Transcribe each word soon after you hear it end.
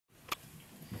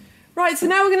Right, so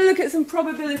now we're going to look at some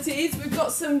probabilities. We've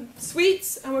got some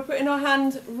sweets and we're putting our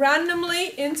hand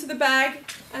randomly into the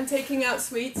bag and taking out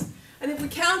sweets. And if we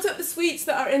count up the sweets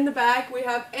that are in the bag, we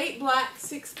have 8 black,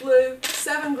 6 blue,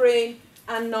 7 green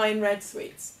and 9 red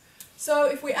sweets. So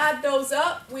if we add those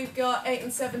up, we've got 8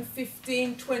 and 7,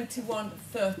 15, 21,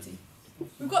 30.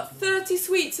 We've got 30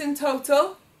 sweets in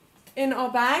total in our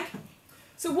bag.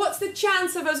 So what's the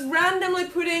chance of us randomly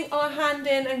putting our hand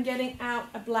in and getting out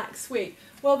a black sweet?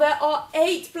 Well, there are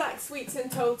 8 black sweets in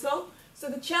total. So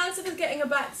the chance of us getting a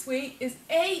black sweet is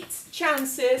 8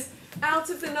 chances out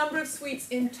of the number of sweets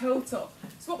in total.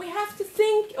 So what we have to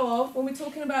think of when we're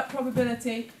talking about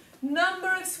probability, number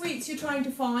of sweets you're trying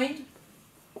to find,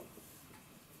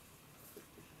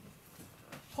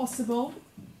 possible,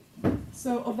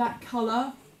 so of that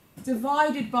colour,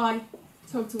 divided by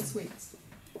total sweets.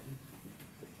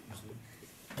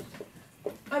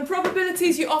 And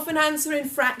probabilities you often answer in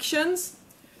fractions.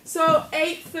 So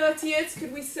 8/30ths,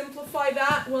 could we simplify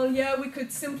that? Well, yeah, we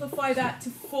could simplify that to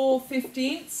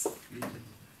 4/15ths.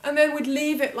 And then we'd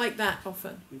leave it like that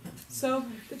often. So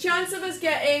the chance of us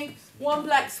getting one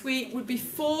black sweet would be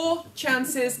 4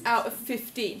 chances out of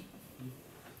 15.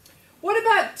 What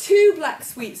about 2 black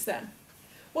sweets then?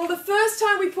 Well, the first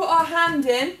time we put our hand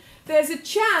in, there's a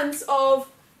chance of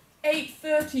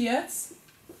 8/30ths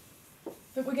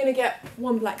that we're going to get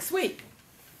one black sweet.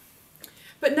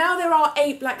 But now there are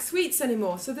 8 black sweets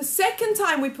anymore. So the second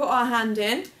time we put our hand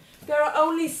in, there are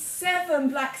only 7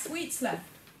 black sweets left.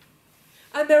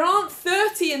 And there aren't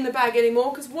 30 in the bag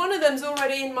anymore because one of them's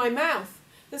already in my mouth.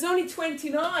 There's only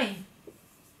 29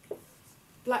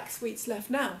 black sweets left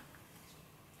now.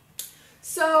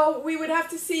 So we would have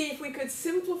to see if we could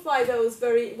simplify those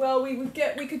very well. We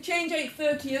could change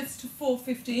 8/30ths to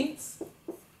 4/15ths.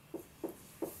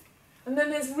 And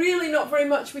then there's really not very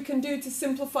much we can do to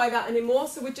simplify that anymore,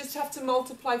 so we just have to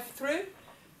multiply through.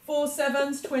 4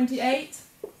 7s, 28,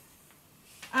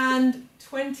 and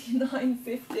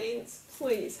 29/15ths.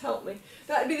 Please help me.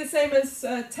 That would be the same as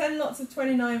 10 lots of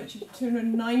 29, which is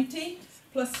 290,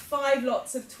 plus 5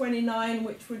 lots of 29,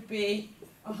 which would be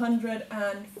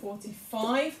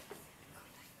 145.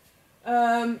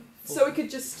 So we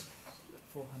could just...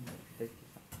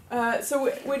 435. So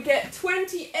we'd get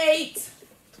 28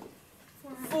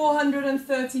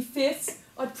 435ths.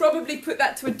 I'd probably put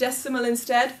that to a decimal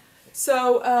instead.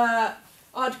 So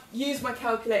I'd use my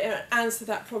calculator and answer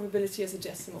that probability as a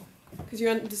decimal. Because you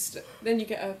understand, then you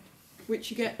get which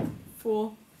you get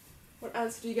for, what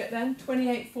answer do you get then?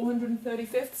 28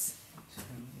 435ths?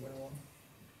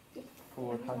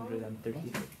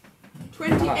 435.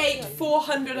 28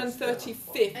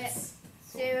 435ths.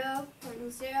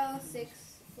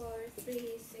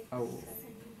 0.064367. Oh.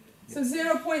 So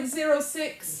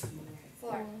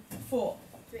 0.064. 4.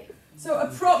 So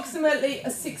approximately a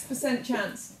 6%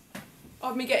 chance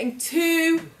of me getting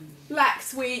 2 black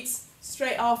sweets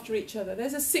straight after each other.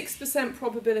 There's a 6%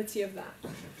 probability of that.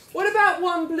 What about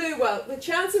 1 blue? Well, the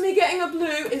chance of me getting a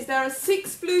blue is there are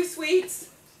 6 blue sweets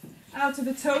out of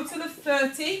a total of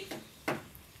 30,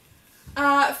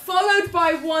 followed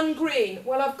by 1 green.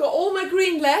 Well, I've got all my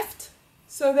green left,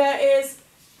 so there is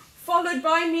followed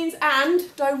by means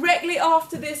and, directly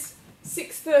after this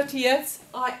 6/30ths,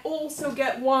 I also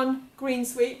get 1 green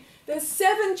sweet. There's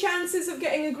 7 chances of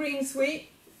getting a green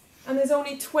sweet, and there's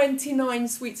only 29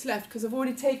 sweets left, because I've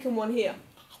already taken 1 here.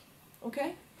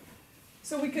 Okay?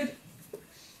 So we could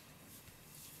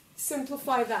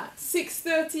simplify that.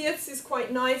 6/30ths is quite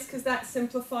nice, because that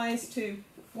simplifies to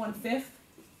 1/5.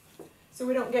 So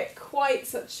we don't get quite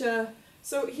such a...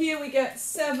 So here we get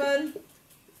 7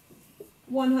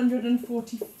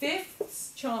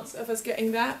 145ths chance of us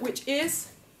getting that, which is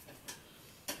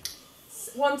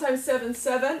 1 times 7,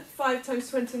 7, 5 times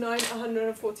 29,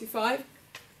 145.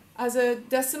 As a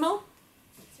decimal?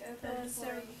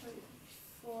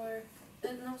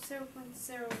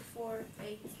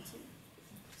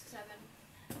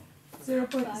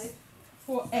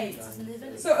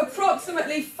 0.448. So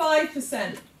approximately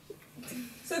 5%.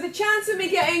 So the chance of me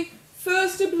getting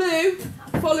first a blue,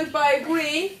 followed by a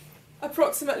green,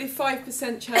 approximately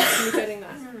 5% chance of me getting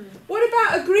that. What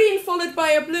about a green followed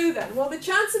by a blue then? Well, the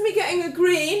chance of me getting a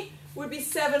green would be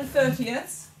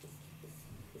 7/30ths.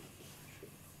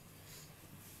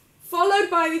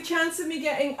 Followed by the chance of me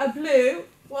getting a blue.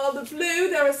 Well, the blue,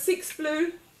 there are 6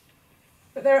 blue,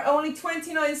 but there are only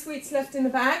 29 sweets left in the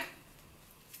bag.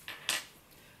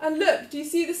 And look, do you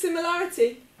see the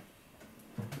similarity?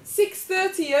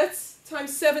 6/30ths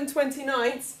times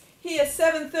 7/29ths. Here,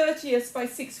 7/30ths by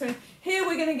 6/20. Here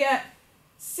we're going to get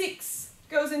 6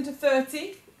 goes into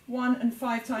 30, 1 and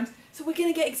 5 times. So we're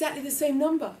going to get exactly the same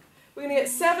number. We're going to get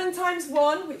 7 times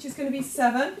 1, which is going to be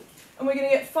 7. And we're going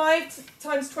to get 5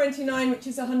 times 29, which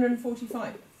is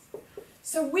 145.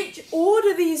 So which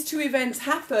order these two events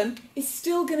happen is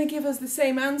still going to give us the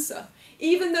same answer.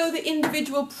 Even though the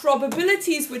individual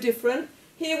probabilities were different,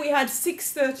 here we had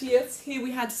 6/30ths, here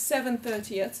we had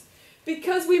 7/30ths.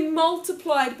 Because we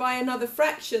multiplied by another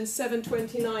fraction,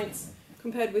 7/29ths,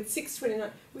 compared with 6/29,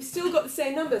 we still got the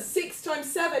same number. 6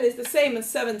 times 7 is the same as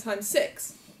 7 times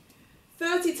 6.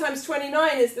 30 times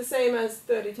 29 is the same as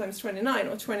 30 times 29,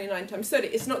 or 29 times 30.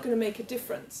 It's not going to make a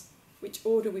difference which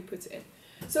order we put it in.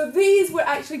 So these were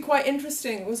actually quite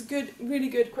interesting. It was a good, really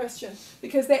good question,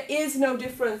 because there is no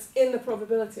difference in the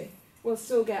probability. We'll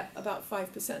still get about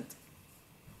 5%.